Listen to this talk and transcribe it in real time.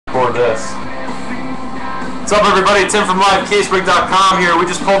this. What's up, everybody? Tim from LiveCaseBreak.com here. We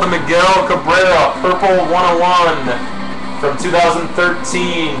just pulled the Miguel Cabrera Purple 101 from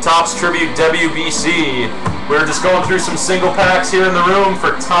 2013 Topps Tribute WBC. We're just going through some single packs here in the room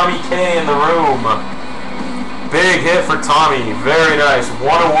for Tommy K in the room. Big hit for Tommy. Very nice.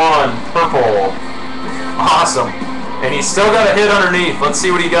 101 Purple. Awesome. And he's still got a hit underneath. Let's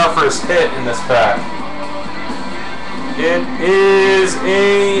see what he got for his hit in this pack. It is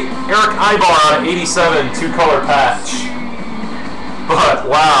a Eric Ibar out of 87 two-color patch. But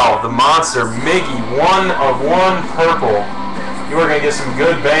wow, the monster Miggy 1 of 1 purple. You are gonna get some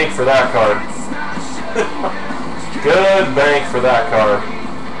good bank for that card. Good bank for that card.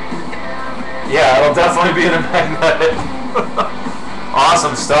 Yeah, it'll definitely be in a magnetic.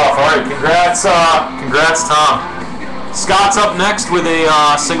 Awesome stuff. All right, congrats, Tom. Scott's up next with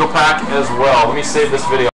a single pack as well. Let me save this video.